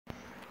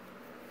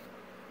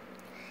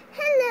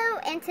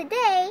and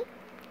today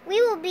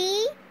we will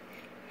be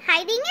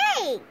hiding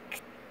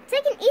eggs. It's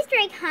like an Easter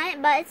egg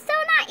hunt, but it's still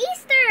not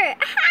Easter.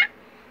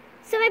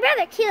 So my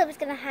brother Caleb is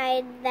going to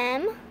hide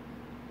them.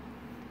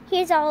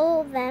 Here's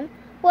all of them.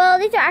 Well,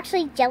 these are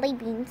actually jelly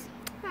beans.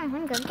 I'm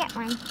going to get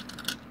one.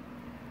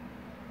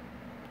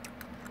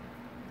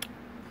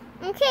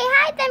 Okay,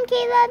 hide them,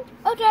 Caleb.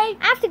 Okay.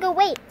 I have to go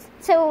wait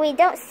so we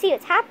don't see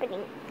what's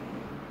happening.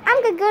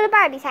 I'm going to go to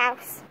Barbie's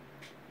house.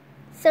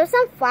 So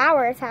some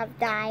flowers have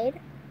died.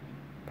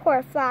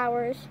 Poor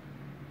flowers.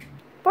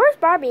 Where's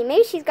Barbie?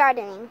 Maybe she's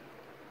gardening.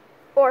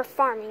 Or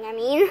farming, I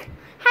mean.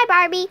 Hi,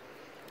 Barbie.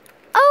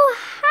 Oh,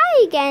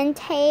 hi again,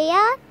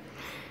 Taya.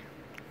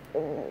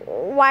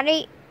 What are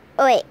you...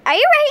 Oh, wait, are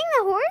you riding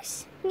the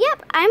horse?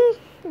 Yep,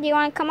 Do you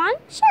want to come on?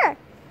 Sure.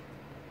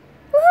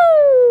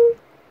 Woohoo!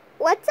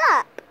 What's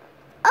up?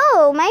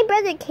 Oh, my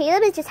brother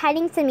Caleb is just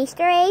hiding some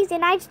Easter eggs,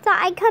 and I just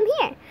thought I'd come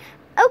here.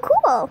 Oh,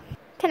 cool.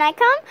 Can I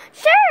come?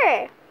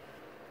 Sure.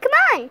 Come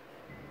on.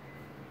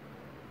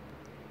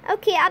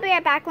 Okay, I'll be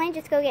right back. Let me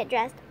just go get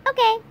dressed.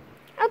 Okay.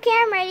 Okay,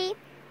 I'm ready.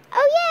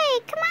 Oh, yay.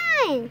 Come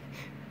on.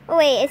 Oh,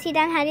 wait. Is he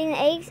done hiding the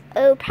eggs?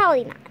 Oh,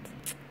 probably not.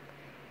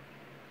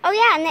 Oh,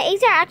 yeah. And the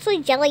eggs are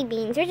actually jelly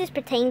beans. We're just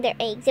pretending they're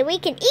eggs. And we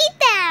can eat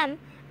them.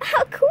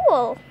 How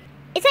cool.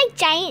 It's like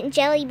giant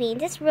jelly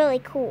beans. It's really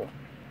cool.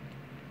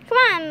 Come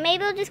on.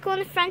 Maybe we'll just go in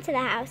the front of the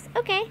house.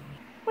 Okay.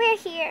 We're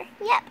here.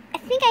 Yep. I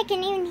think I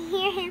can even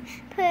hear him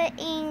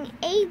putting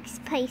eggs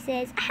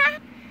places.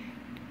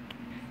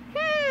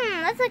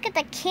 Let's look at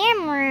the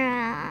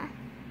camera.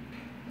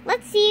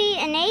 Let's see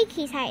an egg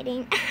he's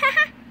hiding.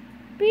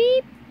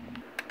 Beep.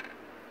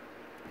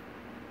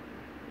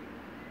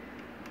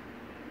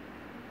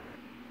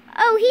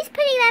 Oh, he's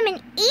putting them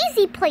in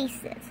easy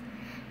places.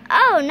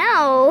 Oh,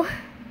 no.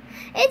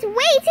 It's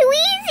way too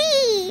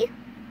easy.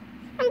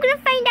 I'm going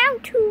to find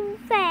out too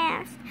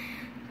fast.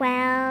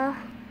 Well,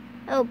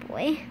 oh,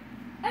 boy.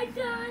 I'm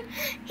done.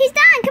 He's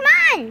done. Come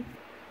on.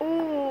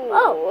 Ooh.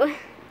 Oh.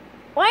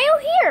 Why are you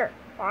here,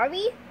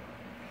 Barbie?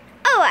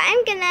 Oh,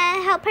 I'm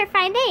gonna help her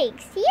find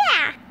eggs.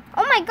 Yeah.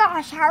 Oh my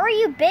gosh, how are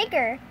you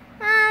bigger?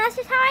 That's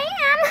just how I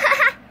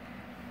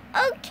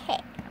am.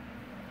 Okay.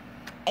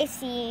 I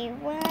see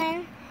one.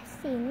 I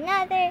see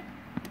another.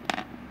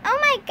 Oh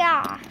my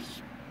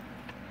gosh.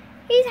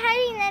 He's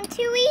hiding them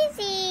too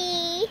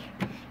easy.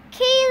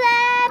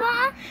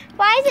 Caleb,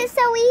 why is it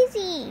so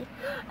easy?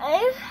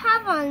 I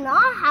have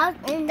another house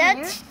in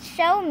here.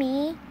 Show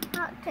me.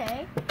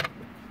 Okay.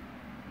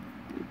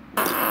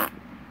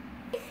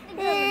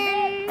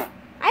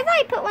 I thought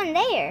I put one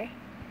there.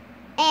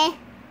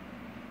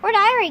 Where did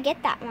I already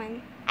get that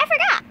one? I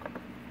forgot.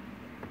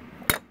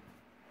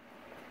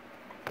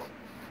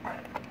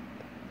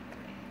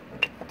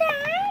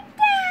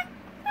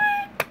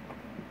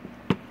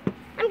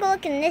 I'm gonna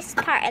look in this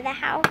part of the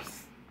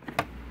house.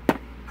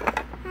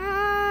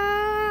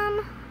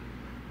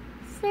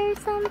 Is there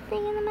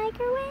something in the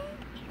microwave?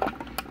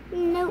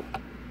 Nope.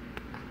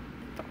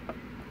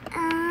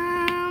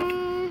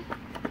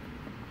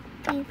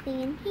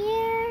 Anything in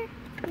here?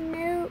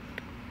 Nope.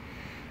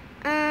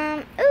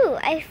 Ooh,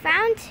 I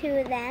found two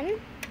of them.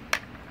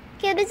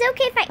 Caleb, is it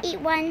okay if I eat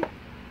one?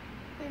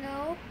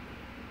 No.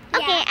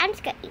 Okay, Yeah. I'm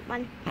just gonna eat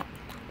one.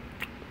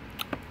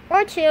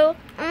 Or two.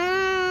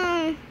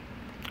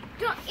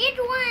 Don't eat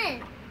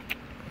one.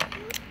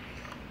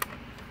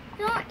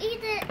 Don't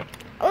eat it.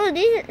 Oh,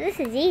 this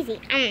is easy.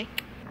 I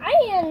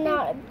am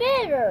not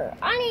bitter.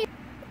 I need.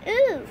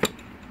 Ooh.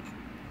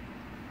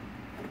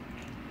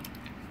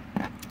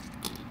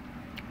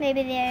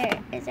 Maybe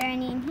is there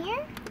any in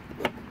here?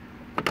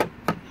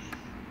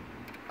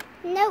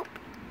 Nope.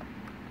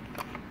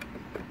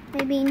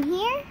 Maybe in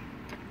here?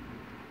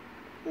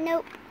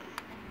 Nope.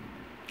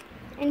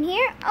 In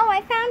here? Oh,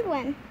 I found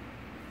one.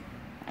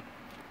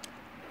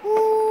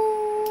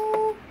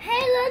 Ooh.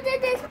 Hey, look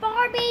at this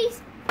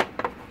Barbies.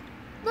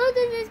 Look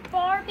at this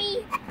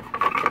Barbie.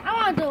 I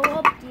want to go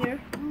up there.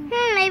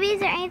 Maybe is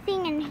there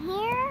anything in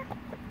here?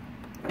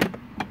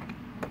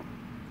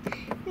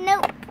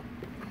 Nope.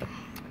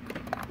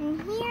 In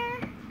here?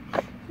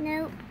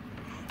 Nope.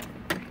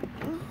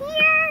 In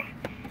here?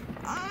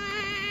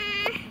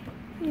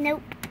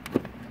 Nope.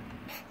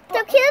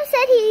 So Caleb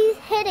said he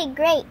hit a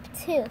grape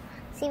too.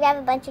 See, we have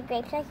a bunch of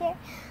grapes right here.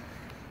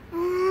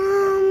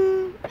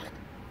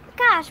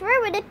 Gosh, where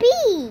would it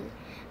be?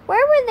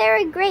 Where would there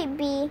a grape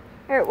be?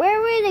 Or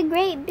where would a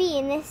grape be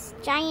in this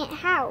giant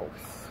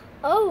house?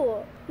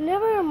 Oh,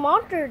 never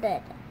monstered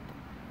it.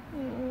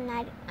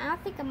 I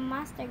don't think a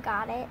monster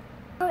got it.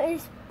 Oh,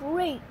 it's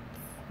great.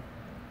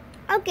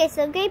 Okay,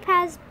 so grape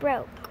has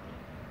broke.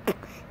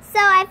 So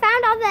I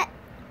found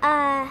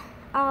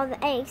all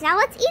the eggs. Now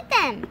let's eat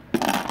them.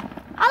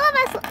 All of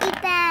us will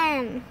eat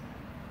them.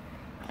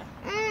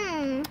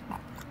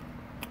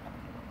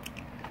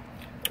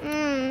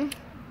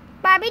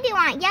 Barbie, do you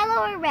want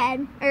yellow or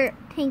red? Or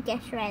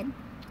pinkish red?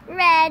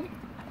 Red.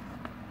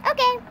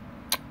 Okay.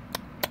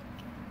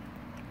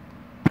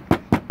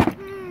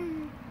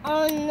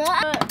 Oh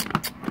no.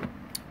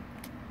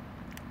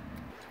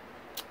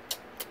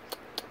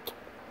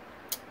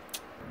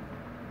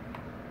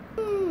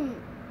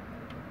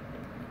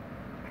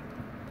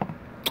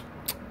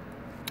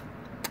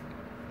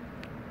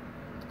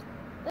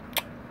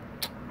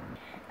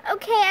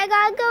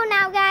 gotta go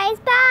now, guys.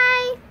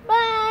 Bye.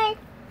 Bye.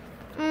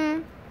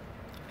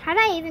 How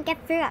did I even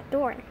get through that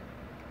door?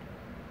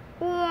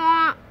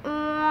 What?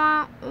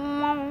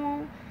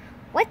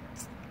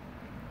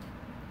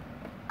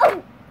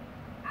 Oh!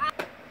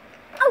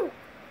 Oh!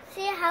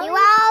 See how You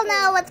all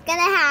know what's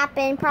gonna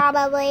happen,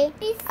 probably.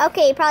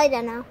 Okay, you probably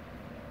don't know.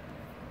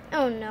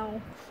 Oh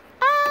no.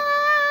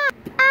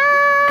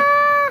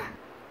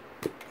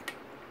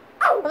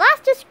 Well,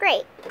 that's just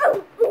great.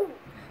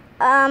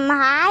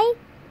 Hi?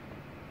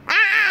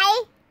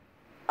 Hi?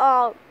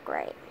 Oh,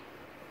 great.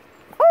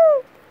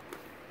 Ooh.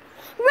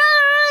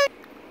 Run!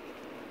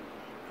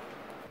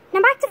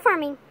 Now back to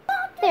farming.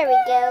 There we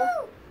go.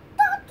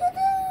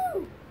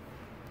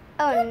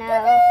 Oh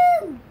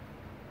no.